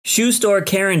Shoe store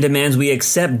Karen demands we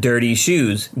accept dirty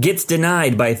shoes. Gets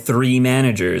denied by 3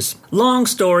 managers. Long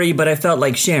story, but I felt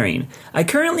like sharing. I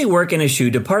currently work in a shoe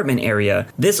department area.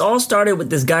 This all started with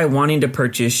this guy wanting to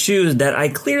purchase shoes that I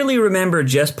clearly remember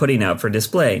just putting out for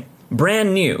display.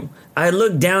 Brand new. I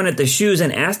looked down at the shoes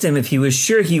and asked him if he was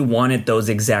sure he wanted those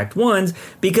exact ones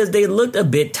because they looked a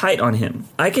bit tight on him.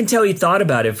 I can tell he thought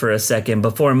about it for a second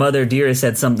before Mother Dearest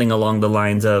said something along the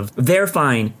lines of, "They're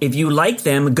fine. If you like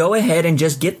them, go ahead and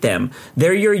just get them.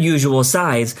 They're your usual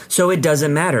size, so it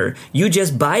doesn't matter. You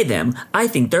just buy them. I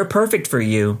think they're perfect for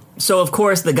you." So of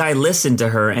course the guy listened to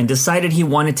her and decided he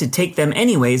wanted to take them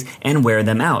anyways and wear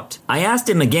them out. I asked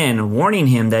him again, warning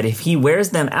him that if he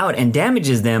wears them out and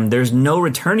damages them, there's no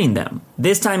returning them.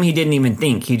 This time he didn't even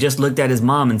think. He just looked at his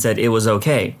mom and said it was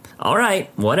okay. Alright,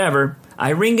 whatever. I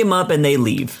ring him up and they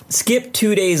leave. Skip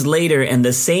 2 days later and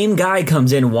the same guy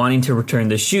comes in wanting to return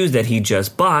the shoes that he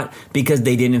just bought because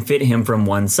they didn't fit him from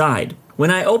one side. When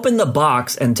I open the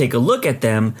box and take a look at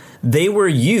them, they were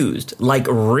used, like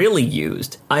really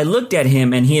used. I looked at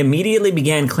him and he immediately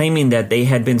began claiming that they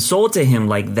had been sold to him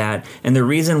like that, and the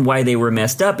reason why they were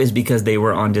messed up is because they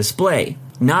were on display,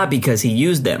 not because he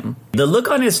used them. The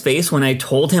look on his face when I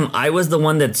told him I was the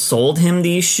one that sold him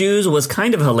these shoes was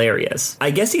kind of hilarious. I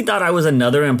guess he thought I was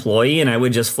another employee and I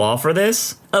would just fall for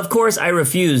this. Of course, I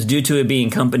refused due to it being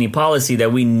company policy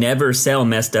that we never sell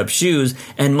messed up shoes,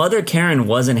 and Mother Karen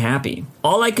wasn't happy.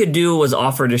 All I could do was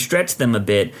offer to stretch them a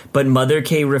bit, but Mother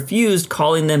K refused,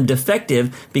 calling them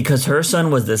defective because her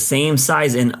son was the same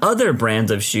size in other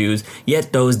brands of shoes,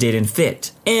 yet those didn't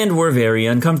fit, and were very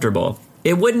uncomfortable.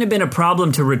 It wouldn't have been a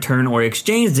problem to return or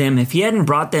exchange them if he hadn't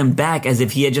brought them back as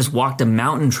if he had just walked a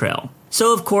mountain trail.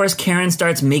 So of course Karen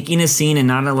starts making a scene and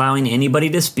not allowing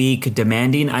anybody to speak,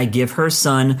 demanding I give her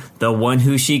son, the one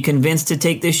who she convinced to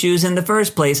take the shoes in the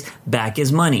first place, back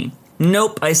his money.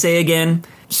 Nope, I say again.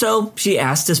 So she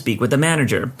asked to speak with the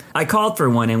manager. I called for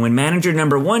one, and when manager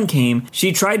number 1 came,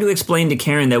 she tried to explain to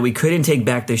Karen that we couldn't take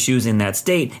back the shoes in that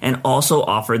state and also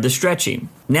offered the stretching.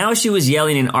 Now she was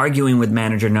yelling and arguing with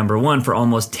manager number 1 for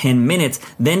almost 10 minutes,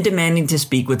 then demanding to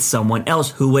speak with someone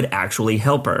else who would actually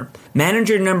help her.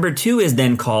 Manager number 2 is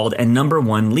then called and number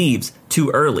 1 leaves,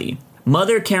 too early.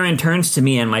 Mother Karen turns to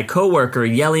me and my coworker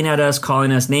yelling at us,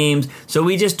 calling us names, so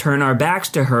we just turn our backs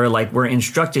to her like we're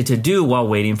instructed to do while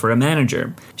waiting for a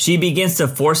manager. She begins to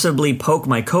forcibly poke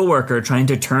my coworker, trying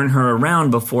to turn her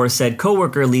around before said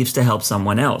coworker leaves to help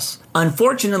someone else.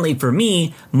 Unfortunately for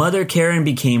me, Mother Karen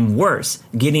became worse,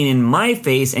 getting in my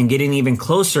face and getting even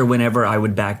closer whenever I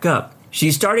would back up.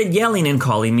 She started yelling and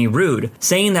calling me rude,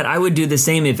 saying that I would do the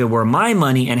same if it were my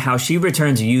money and how she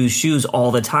returns used shoes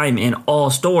all the time in all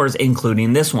stores,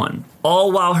 including this one.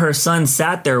 All while her son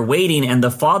sat there waiting and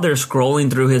the father scrolling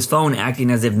through his phone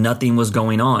acting as if nothing was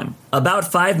going on.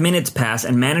 About 5 minutes passed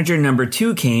and manager number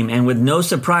 2 came and with no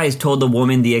surprise told the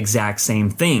woman the exact same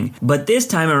thing. But this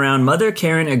time around, Mother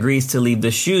Karen agrees to leave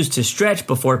the shoes to stretch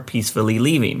before peacefully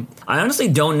leaving. I honestly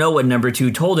don't know what number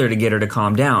 2 told her to get her to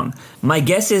calm down. My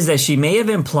guess is that she may have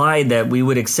implied that we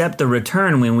would accept the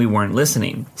return when we weren't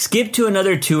listening. Skip to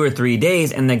another 2 or 3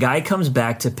 days and the guy comes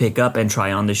back to pick up and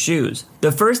try on the shoes.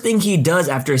 The first thing he does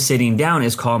after sitting down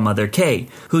is call Mother K,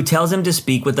 who tells him to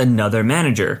speak with another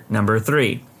manager, number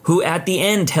 3, who at the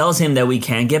end tells him that we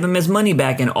can't give him his money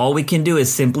back and all we can do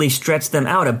is simply stretch them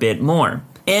out a bit more.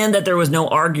 And that there was no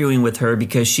arguing with her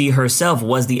because she herself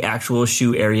was the actual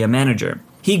shoe area manager.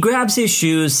 He grabs his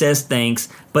shoes, says thanks,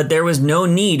 but there was no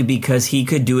need because he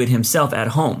could do it himself at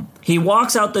home. He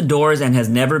walks out the doors and has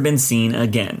never been seen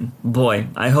again. Boy,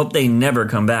 I hope they never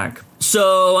come back.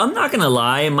 So, I'm not gonna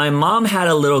lie, my mom had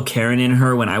a little Karen in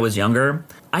her when I was younger.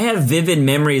 I have vivid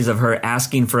memories of her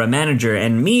asking for a manager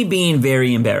and me being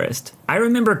very embarrassed. I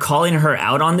remember calling her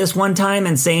out on this one time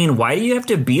and saying, "Why do you have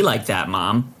to be like that,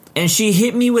 Mom?" And she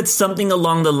hit me with something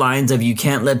along the lines of, "You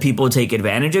can't let people take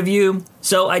advantage of you."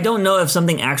 So I don't know if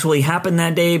something actually happened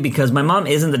that day because my mom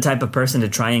isn't the type of person to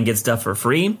try and get stuff for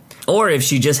free, or if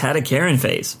she just had a Karen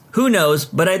face. Who knows,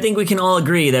 but I think we can all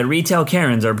agree that retail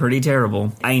Karens are pretty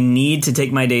terrible. I need to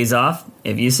take my days off,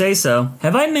 if you say so.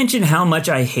 Have I mentioned how much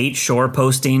I hate shore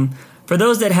posting? For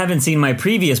those that haven't seen my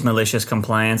previous malicious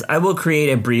compliance, I will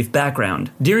create a brief background.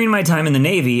 During my time in the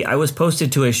Navy, I was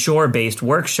posted to a shore-based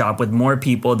workshop with more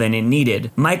people than it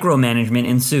needed. Micromanagement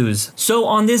ensues. So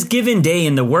on this given day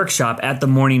in the workshop at the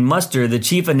morning muster, the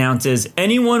chief announces,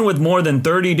 "Anyone with more than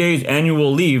 30 days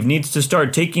annual leave needs to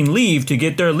start taking leave to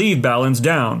get their leave balance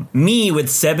down." Me with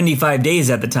 75 days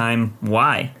at the time,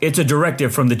 why? It's a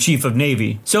directive from the Chief of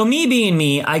Navy. So me being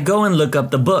me, I go and look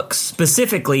up the books,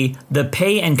 specifically the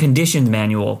Pay and Conditions Operations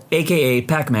Manual, aka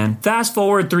Pac-Man. Fast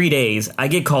forward 3 days, I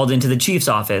get called into the chief's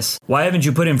office. Why haven't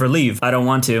you put in for leave? I don't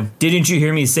want to. Didn't you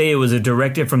hear me say it was a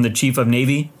directive from the Chief of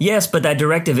Navy? Yes, but that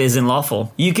directive isn't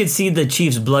lawful. You could see the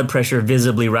chief's blood pressure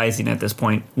visibly rising at this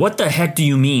point. What the heck do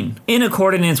you mean? In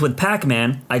accordance with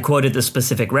Pac-Man, I quoted the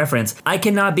specific reference, I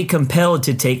cannot be compelled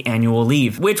to take annual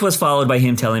leave, which was followed by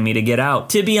him telling me to get out.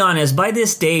 To be honest, by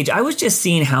this stage, I was just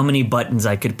seeing how many buttons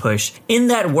I could push. In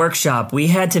that workshop, we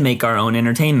had to make our own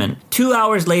entertainment. 2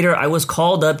 hours later, I was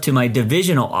called up to my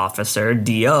divisional officer,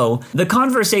 DO. The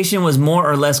conversation was more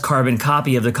or less carbon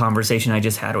copy of the conversation I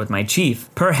just had with my chief.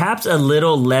 Perhaps a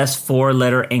little less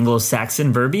 4-letter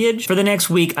Anglo-Saxon verbiage. For the next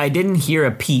week, I didn't hear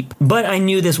a peep, but I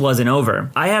knew this wasn't over.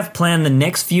 I have planned the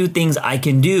next few things I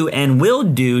can do and will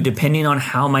do depending on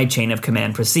how my chain of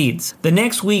command proceeds. The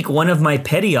next week, one of my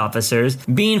petty officers,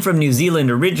 being from New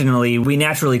Zealand originally, we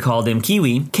naturally called him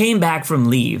Kiwi, came back from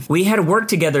leave. We had worked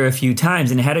together a few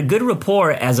times and had a good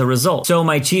rapport as a result, so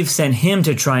my chief sent him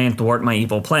to try and thwart my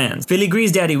evil plans. Philly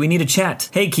Grease Daddy, we need a chat.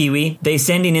 Hey Kiwi, they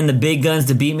sending in the big guns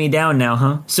to beat me down now,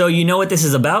 huh? So you know what this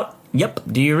is about? Yep.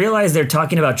 Do you realize they're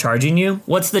talking about charging you?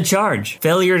 What's the charge?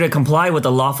 Failure to comply with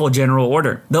the lawful general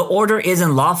order. The order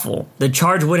isn't lawful. The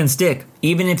charge wouldn't stick.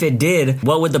 Even if it did,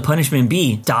 what would the punishment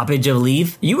be? Stoppage of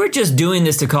leave? You were just doing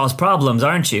this to cause problems,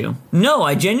 aren't you? No,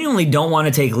 I genuinely don't want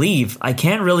to take leave. I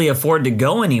can't really afford to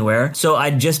go anywhere, so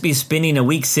I'd just be spending a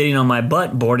week sitting on my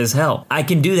butt bored as hell. I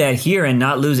can do that here and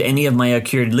not lose any of my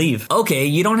accrued leave. Okay,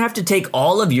 you don't have to take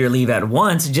all of your leave at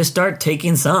once, just start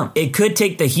taking some. It could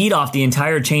take the heat off the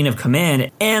entire chain of command,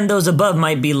 and those above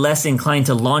might be less inclined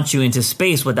to launch you into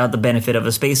space without the benefit of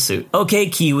a spacesuit. Okay,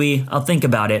 Kiwi, I'll think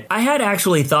about it. I had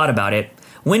actually thought about it.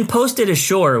 When posted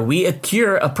ashore, we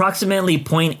accrue approximately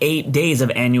 0.8 days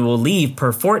of annual leave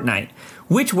per fortnight,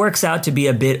 which works out to be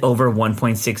a bit over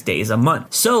 1.6 days a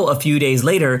month. So a few days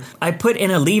later, I put in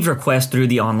a leave request through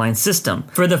the online system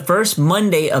for the first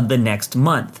Monday of the next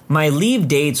month. My leave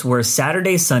dates were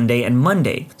Saturday, Sunday, and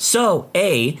Monday. So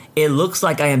A, it looks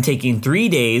like I am taking 3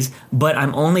 days, but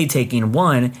I'm only taking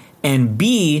 1, and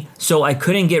B, so I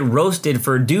couldn't get roasted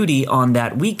for duty on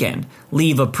that weekend.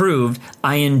 Leave approved.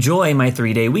 I enjoy my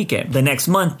 3-day weekend. The next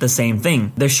month, the same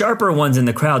thing. The sharper ones in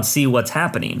the crowd see what's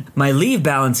happening. My leave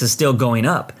balance is still going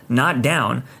up, not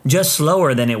down, just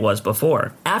slower than it was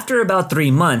before. After about 3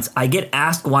 months, I get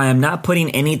asked why I'm not putting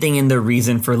anything in the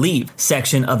reason for leave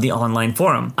section of the online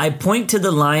forum. I point to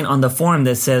the line on the forum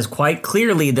that says quite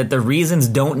clearly that the reasons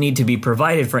don't need to be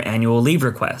provided for annual leave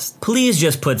requests. Please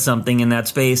just put something in that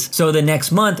space. So the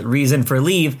next month, reason for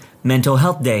leave, mental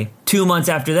health day. 2 months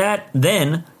after that,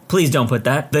 then, please don't put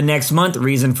that. The next month,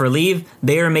 reason for leave,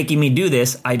 they are making me do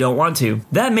this, I don't want to.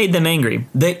 That made them angry.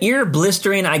 The ear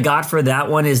blistering I got for that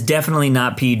one is definitely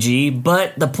not PG,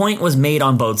 but the point was made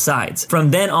on both sides.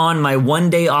 From then on, my 1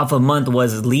 day off a month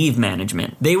was leave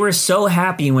management. They were so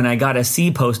happy when I got a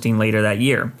C posting later that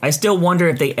year. I still wonder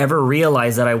if they ever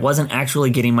realized that I wasn't actually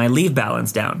getting my leave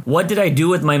balance down. What did I do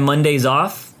with my Mondays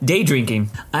off? Day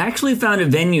drinking. I actually found a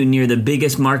venue near the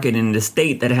biggest market in the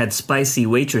state that had spicy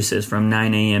waitresses from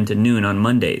 9 a.m. to noon on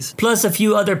Mondays. Plus a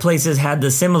few other places had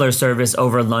the similar service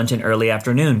over lunch and early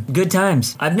afternoon. Good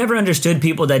times. I've never understood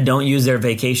people that don't use their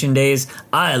vacation days.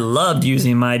 I loved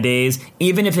using my days,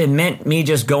 even if it meant me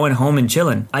just going home and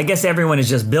chilling. I guess everyone is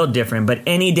just built different, but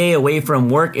any day away from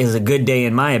work is a good day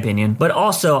in my opinion. But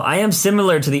also, I am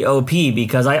similar to the OP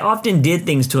because I often did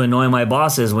things to annoy my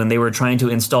bosses when they were trying to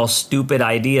install stupid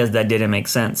ideas that didn't make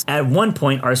sense. At one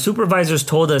point, our supervisors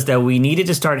told us that we needed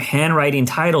to start handwriting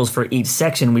titles for each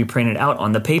section we printed out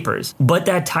on the papers. But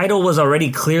that title was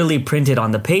already clearly printed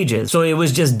on the pages, so it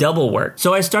was just double work.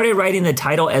 So I started writing the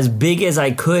title as big as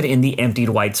I could in the emptied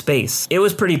white space. It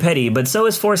was pretty petty, but so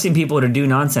is forcing people to do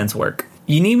nonsense work.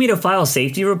 You need me to file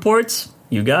safety reports?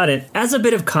 You got it. As a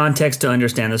bit of context to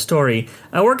understand the story,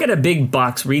 I work at a big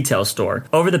box retail store.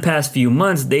 Over the past few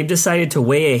months, they've decided to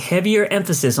weigh a heavier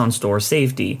emphasis on store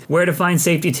safety, where to find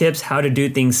safety tips, how to do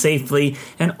things safely,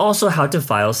 and also how to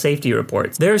file safety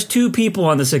reports. There's 2 people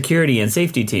on the security and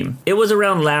safety team. It was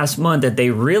around last month that they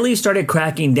really started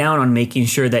cracking down on making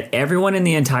sure that everyone in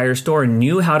the entire store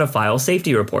knew how to file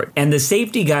safety reports. And the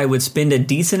safety guy would spend a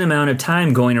decent amount of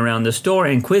time going around the store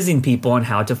and quizzing people on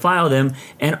how to file them,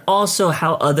 and also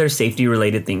how other safety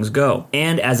related things go.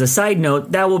 And as a side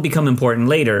note, that will become important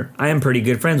later. I am pretty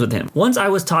good friends with him. Once I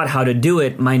was taught how to do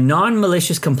it, my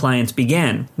non-malicious compliance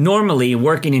began. Normally,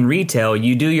 working in retail,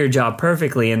 you do your job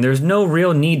perfectly and there's no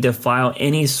real need to file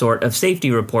any sort of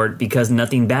safety report because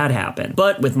nothing bad happened.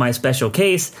 But with my special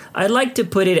case, I like to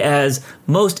put it as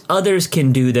most others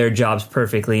can do their jobs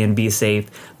perfectly and be safe,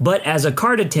 but as a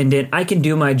cart attendant, I can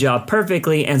do my job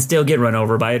perfectly and still get run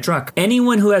over by a truck.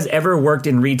 Anyone who has ever worked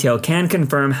in retail can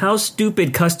confirm how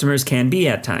stupid customers can be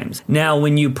at times. Now,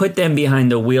 when you put them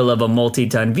behind the wheel of a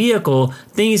multi-ton vehicle,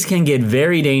 things can get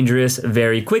very dangerous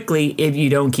very quickly if you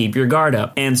don't keep your guard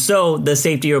up. And so, the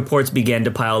safety reports began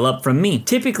to pile up from me.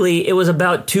 Typically, it was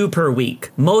about 2 per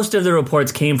week. Most of the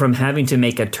reports came from having to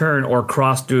make a turn or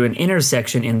cross through an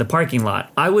intersection in the parking lot.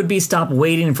 I would be stopped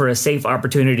waiting for a safe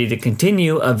opportunity to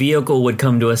continue, a vehicle would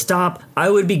come to a stop, I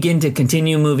would begin to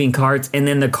continue moving carts, and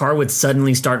then the car would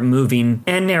suddenly start moving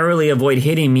and narrowly avoid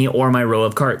hitting me or my row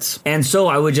of carts. And so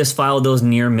I would just file those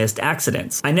near-missed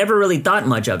accidents. I never really thought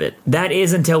much of it. That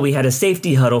is until we had a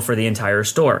safety huddle for the entire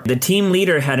store. The team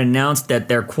leader had announced that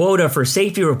their quota for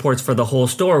safety reports for the whole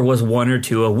store was 1 or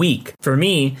 2 a week. For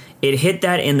me, it hit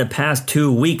that in the past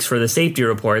 2 weeks for the safety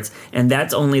reports, and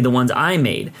that's only the ones I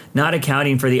made, not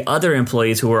accounting for the other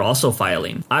employees who were also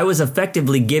filing. I was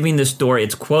effectively giving the store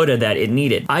its quota that it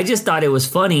needed. I just thought it was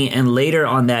funny and later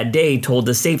on that day told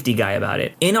the safety guy about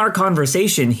it. In our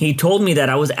conversation, he told me that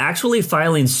I was actually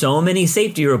filing so many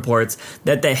safety reports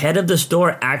that the head of the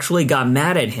store actually got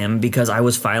mad at him because I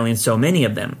was filing so many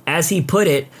of them. As he put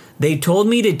it, they told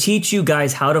me to teach you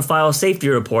guys how to file safety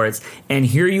reports, and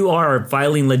here you are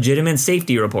filing legitimate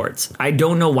safety reports. I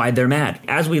don't know why they're mad.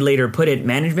 As we later put it,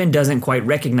 management doesn't quite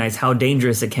recognize how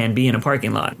dangerous it can be in a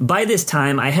parking lot. By this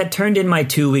time, I had turned in my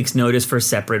 2 weeks notice for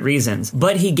separate reasons,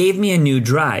 but he gave me a new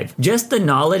drive. Just the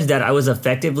knowledge that I was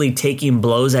effectively taking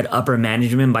blows at upper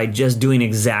management by just doing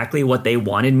exactly what they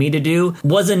wanted me to do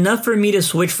was enough for me to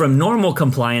switch from normal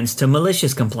compliance to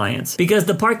malicious compliance. Because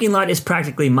the parking lot is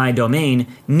practically my domain,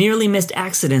 nearly missed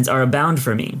accidents are abound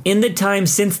for me. In the time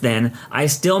since then, I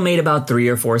still made about 3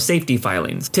 or 4 safety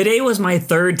filings. Today was my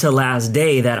 3rd to last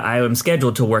day that I am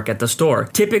scheduled to work at the store.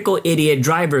 Typical idiot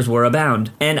drivers were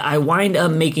abound, and I wind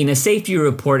up making a safety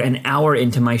report an hour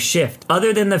into my shift,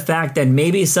 other than the fact that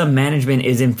maybe some management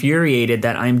is infuriated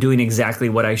that I'm doing exactly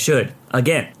what I should.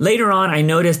 Again, later on, I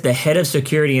noticed the head of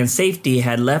security and safety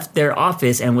had left their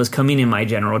office and was coming in my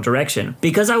general direction.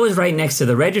 Because I was right next to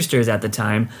the registers at the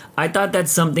time, I thought that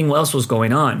something else was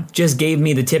going on. Just gave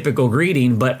me the typical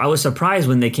greeting, but I was surprised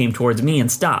when they came towards me and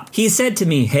stopped. He said to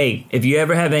me, "Hey, if you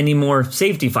ever have any more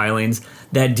safety filings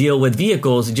that deal with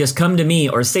vehicles, just come to me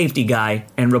or safety guy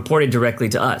and report it directly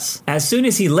to us." As soon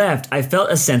as he left, I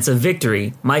felt a sense of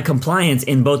victory. My compliance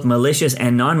in both malicious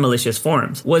and non-malicious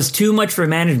forms was too much for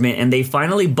management, and they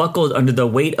finally buckled under the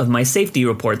weight of my safety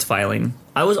reports filing.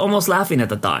 I was almost laughing at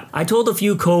the thought. I told a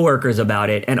few coworkers about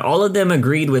it, and all of them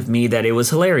agreed with me that it was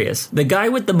hilarious. The guy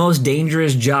with the most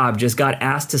dangerous job just got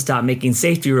asked to stop making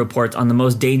safety reports on the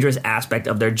most dangerous aspect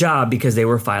of their job because they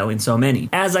were filing so many.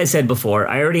 As I said before,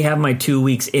 I already have my 2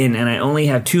 weeks in, and I only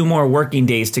have 2 more working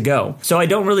days to go. So I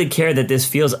don't really care that this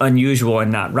feels unusual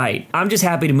and not right. I'm just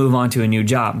happy to move on to a new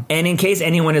job. And in case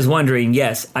anyone is wondering,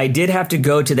 yes, I did have to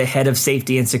go to the head of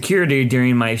safety and security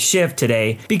during my shift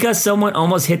today because someone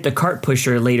almost hit the cart pusher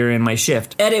later in my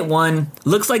shift. Edit 1.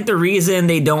 Looks like the reason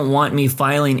they don't want me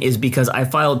filing is because I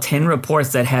filed 10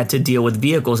 reports that had to deal with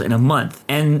vehicles in a month,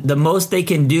 and the most they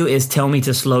can do is tell me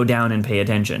to slow down and pay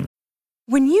attention.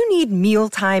 When you need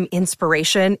mealtime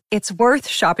inspiration, it's worth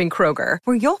shopping Kroger,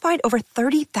 where you'll find over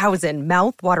 30,000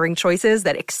 mouth-watering choices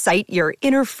that excite your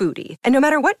inner foodie. And no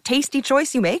matter what tasty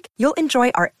choice you make, you'll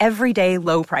enjoy our everyday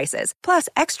low prices, plus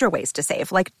extra ways to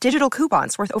save, like digital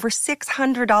coupons worth over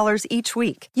 $600 each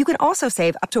week. You can also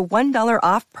save up to $1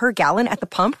 off per gallon at the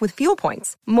pump with fuel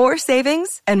points. More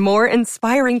savings and more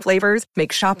inspiring flavors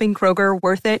make shopping Kroger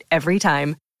worth it every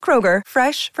time. Kroger,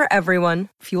 fresh for everyone.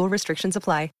 Fuel restrictions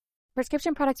apply.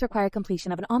 Prescription products require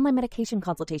completion of an online medication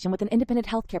consultation with an independent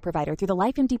healthcare provider through the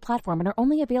LifeMD platform and are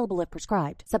only available if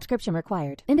prescribed. Subscription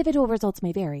required. Individual results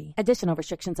may vary. Additional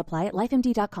restrictions apply at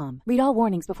lifemd.com. Read all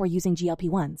warnings before using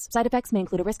GLP-1s. Side effects may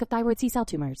include a risk of thyroid C-cell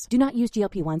tumors. Do not use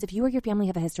GLP-1s if you or your family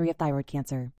have a history of thyroid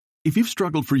cancer. If you've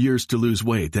struggled for years to lose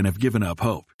weight and have given up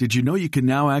hope, did you know you can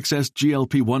now access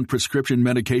GLP-1 prescription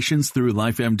medications through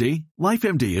LifeMD?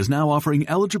 LifeMD is now offering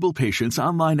eligible patients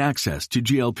online access to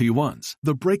GLP-1s,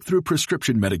 the breakthrough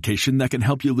prescription medication that can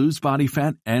help you lose body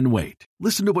fat and weight.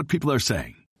 Listen to what people are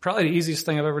saying. Probably the easiest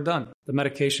thing I've ever done. The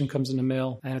medication comes in the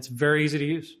mail, and it's very easy to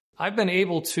use. I've been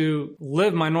able to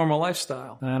live my normal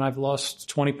lifestyle, and I've lost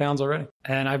 20 pounds already,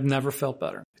 and I've never felt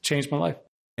better. It changed my life.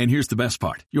 And here's the best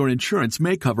part. Your insurance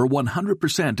may cover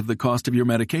 100% of the cost of your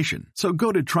medication. So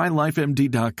go to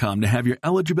TryLifeMD.com to have your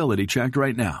eligibility checked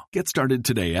right now. Get started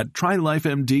today at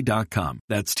TryLifeMD.com.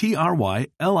 That's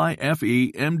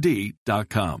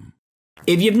TryLifeMD.com.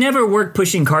 If you've never worked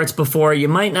pushing carts before, you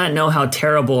might not know how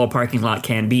terrible a parking lot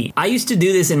can be. I used to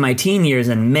do this in my teen years,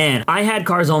 and man, I had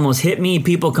cars almost hit me,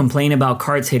 people complain about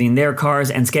carts hitting their cars,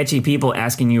 and sketchy people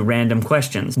asking you random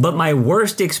questions. But my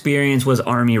worst experience was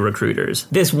Army recruiters.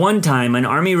 This one time, an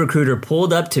Army recruiter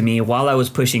pulled up to me while I was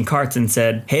pushing carts and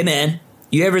said, "Hey man,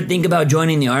 you ever think about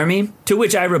joining the Army?" To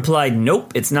which I replied,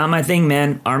 "Nope, it's not my thing,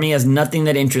 man. Army has nothing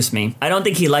that interests me." I don't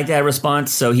think he liked that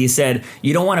response, so he said,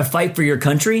 "You don't want to fight for your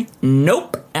country?"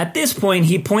 Nope. At this point,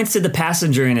 he points to the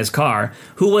passenger in his car,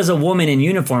 who was a woman in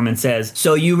uniform, and says,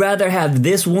 "So you rather have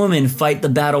this woman fight the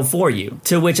battle for you?"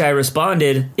 To which I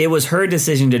responded, it was her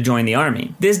decision to join the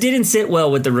Army. This didn't sit well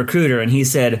with the recruiter, and he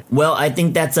said, "Well, I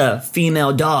think that's a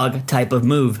female dog type of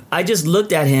move." I just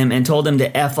looked at him and told him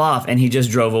to F off, and he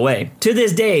just drove away. To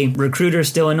this day, recruiters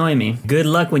still annoy me. Good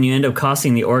luck when you end up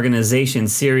costing the organization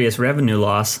serious revenue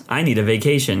loss. I need a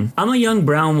vacation. I'm a young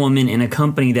brown woman in a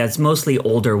company that's mostly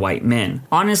older white men.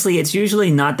 Honestly, it's usually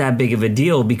not that big of a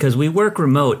deal because we work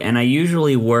remote and I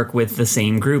usually work with the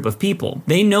same group of people.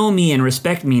 They know me and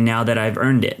respect me now that I've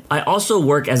earned it. I also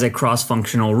work as a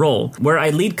cross-functional role, where I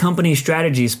lead company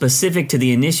strategies specific to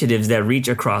the initiatives that reach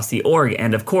across the org,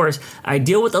 and of course, I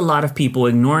deal with a lot of people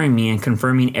ignoring me and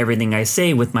confirming everything I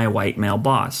say with my white male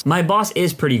boss. My boss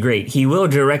is pretty great. He will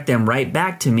direct them right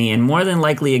back to me and more than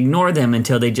likely ignore them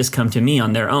until they just come to me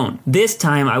on their own. This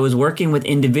time, I was working with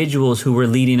individuals who were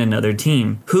leading another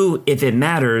team, who, if it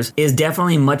matters, is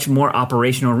definitely much more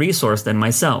operational resource than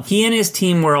myself. He and his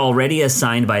team were already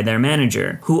assigned by their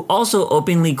manager, who also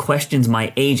openly questions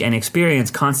my age and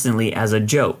experience constantly as a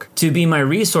joke, to be my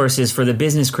resources for the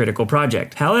business critical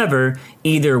project. However,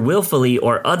 either willfully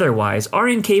or otherwise, are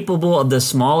incapable of the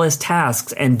smallest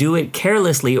tasks and do it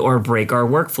carelessly or break our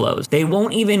workflows. They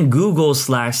won't even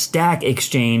Google/Stack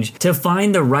Exchange to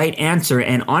find the right answer,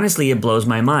 and honestly, it blows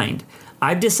my mind.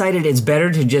 I've decided it's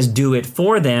better to just do it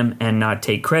for them and not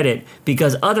take credit,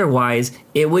 because otherwise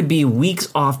it would be weeks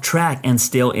off track and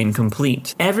still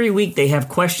incomplete. Every week they have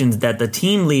questions that the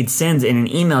team lead sends in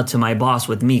an email to my boss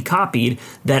with me copied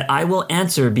that I will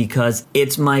answer because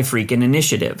it's my freaking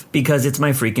initiative.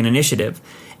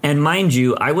 And mind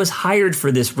you, I was hired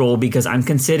for this role because I'm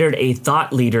considered a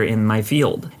thought leader in my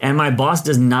field. And my boss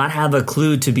does not have a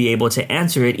clue to be able to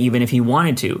answer it even if he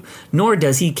wanted to, nor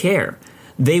does he care.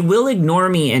 They will ignore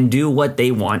me and do what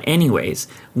they want anyways,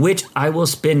 which I will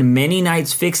spend many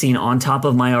nights fixing on top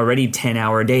of my already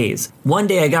 10-hour days. One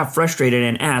day I got frustrated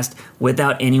and asked,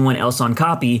 without anyone else on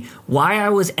copy, why I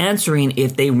was answering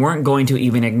if they weren't going to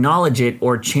even acknowledge it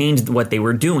or change what they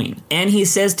were doing. And he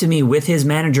says to me with his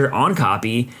manager on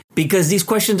copy, "Because these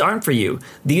questions aren't for you.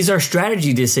 These are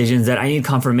strategy decisions that I need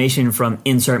confirmation from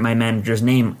insert my manager's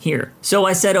name here." So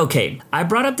I said, okay. I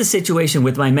brought up the situation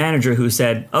with my manager, who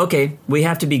said, "Okay, we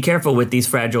have to be careful with these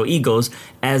fragile egos,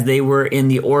 as they were in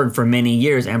the org for many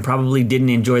years and probably didn't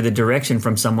enjoy the direction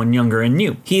from someone younger and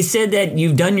new." He said that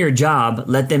you've done your job,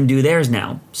 let them do theirs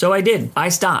now. So I did. I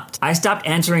stopped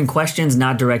answering questions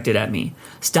not directed at me,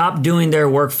 stopped doing their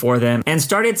work for them, and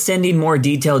started sending more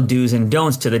detailed do's and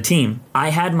don'ts to the team. I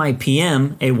had my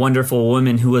PM, a wonderful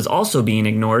woman who was also being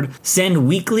ignored, send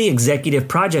weekly executive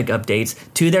project updates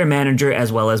to their manager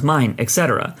as well as mine,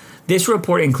 etc. This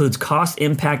report includes cost,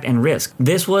 impact, and risk.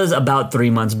 This was about 3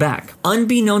 months back.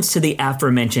 Unbeknownst to the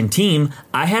aforementioned team,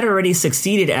 I had already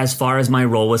succeeded as far as my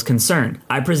role was concerned.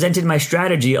 I presented my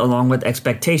strategy along with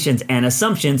expectations and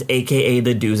assumptions, aka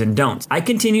the do's and don'ts. I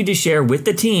continued to share with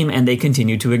the team and they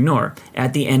continued to ignore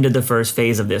at the end of the first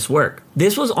phase of this work.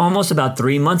 This was almost about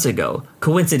 3 months ago,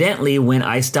 coincidentally when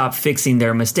I stopped fixing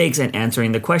their mistakes and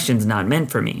answering the questions not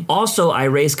meant for me. Also, I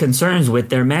raised concerns with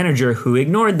their manager, who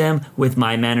ignored them, with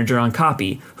my manager on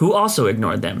copy, who also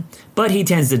ignored them. But he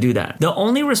tends to do that. The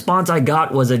only response I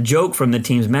got was a joke from the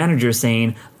team's manager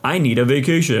saying, "I need a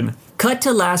vacation." Cut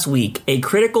to last week, a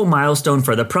critical milestone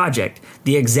for the project,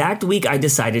 the exact week I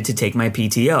decided to take my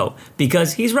PTO,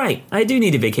 because he's right, I do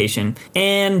need a vacation.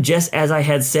 And just as I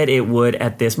had said it would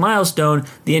at this milestone,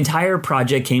 the entire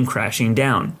project came crashing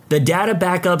down. The data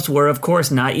backups were of course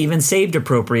not even saved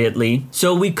appropriately,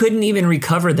 so we couldn't even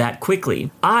recover that quickly.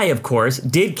 I, of course,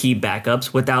 did keep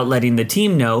backups without letting the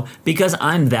team know because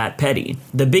I'm that petty.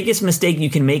 The biggest mistake you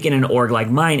can make in an org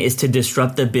like mine is to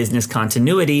disrupt the business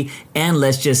continuity continuity, and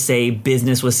let's just say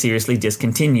business was seriously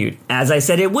discontinued, as I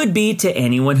said it would be to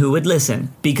anyone who would listen,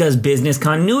 because business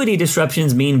continuity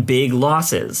disruptions mean big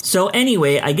losses. So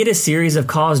anyway, I get a series of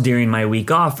calls during my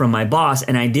week off from my boss,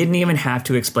 and I didn't even have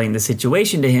to explain the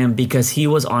situation to him because he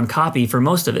was on copy for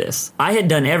most of this. I had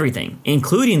done everything,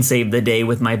 including save the day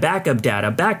with my backup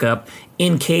data backup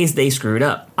in case they screwed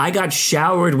up. I got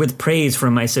showered with praise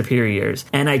from my superiors,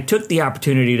 and I took the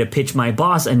opportunity to pitch my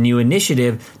boss a new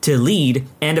initiative to lead,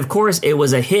 and of course it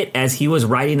was a hit as he was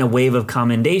riding a wave of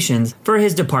commendations for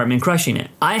his department crushing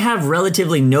it. I have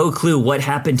relatively no clue what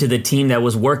happened to the team that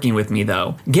was working with me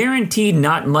though. Guaranteed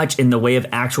not much in the way of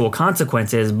actual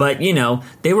consequences, but you know,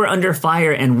 they were under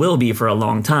fire and will be for a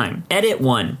long time. Edit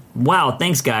 1. Wow,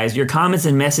 thanks guys. Your comments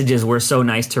and messages were so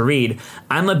nice to read.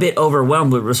 I'm a bit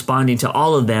overwhelmed with responding to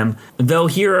all of them, though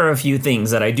here are a few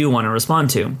things that I do want to respond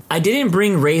to. I didn't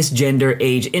bring race, gender,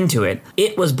 age into it.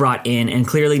 It was brought in and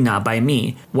clearly not by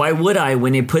me. Why would I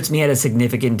when it puts me at a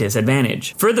significant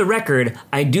disadvantage? For the record,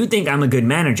 I do think I'm a good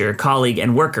manager, colleague,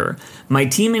 and worker. My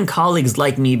team and colleagues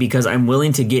like me because I'm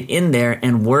willing to get in there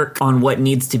and work on what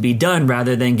needs to be done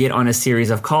rather than get on a series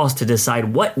of calls to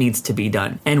decide what needs to be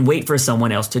done and wait for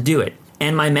someone else to do it.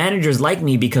 And my managers like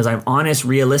me because I'm honest,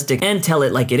 realistic, and tell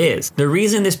it like it is. The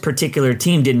reason this particular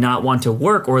team did not want to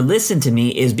work or listen to me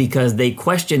is because they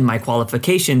questioned my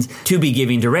qualifications to be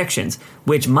giving directions,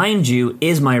 which, mind you,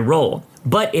 is my role.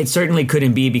 But it certainly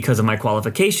couldn't be because of my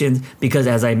qualifications, because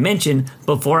as I mentioned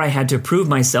before, I had to prove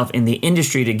myself in the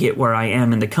industry to get where I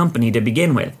am in the company to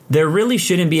begin with. There really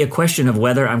shouldn't be a question of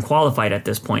whether I'm qualified at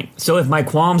this point. So if my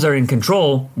qualms are in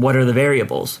control, what are the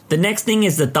variables? The next thing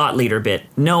is the thought leader bit.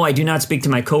 No, I do not speak to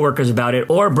my coworkers about it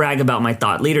or brag about my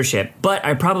thought leadership, but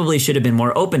I probably should have been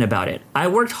more open about it. I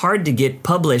worked hard to get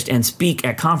published and speak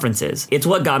at conferences. It's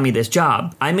what got me this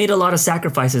job. I made a lot of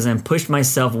sacrifices and pushed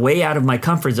myself way out of my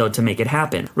comfort zone to make it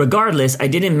happen. Regardless, I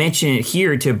didn't mention it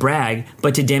here to brag,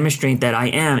 but to demonstrate that I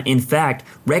am, in fact,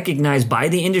 recognized by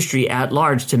the industry at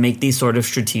large to make these sort of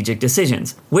strategic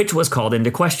decisions, which was called into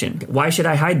question. Why should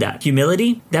I hide that?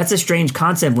 Humility? That's a strange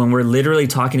concept when we're literally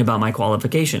talking about my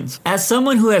qualifications. As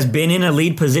someone who has been in a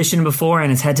lead position before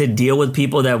and has had to deal with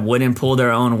people that wouldn't pull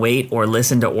their own weight or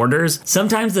listen to orders,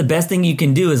 sometimes the best thing you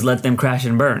can do is let them crash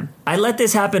and burn. I let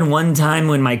this happen one time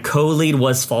when my co-lead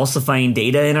was falsifying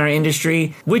data in our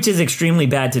industry, which is extremely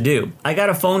bad to do. I got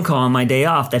a phone call on my day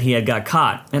off that he had got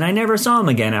caught, and I never saw him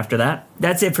again after that.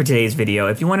 That's it for today's video.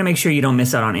 If you want to make sure you don't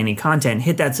miss out on any content,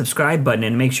 hit that subscribe button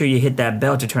and make sure you hit that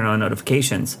bell to turn on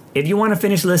notifications. If you want to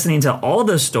finish listening to all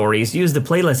those stories, use the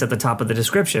playlist at the top of the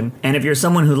description. And if you're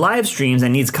someone who live streams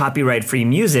and needs copyright-free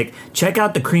music, check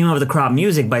out the Cream of the Crop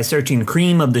music by searching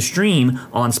Cream of the Stream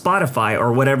on Spotify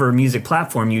or whatever music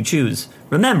platform you choose.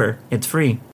 Remember, it's free.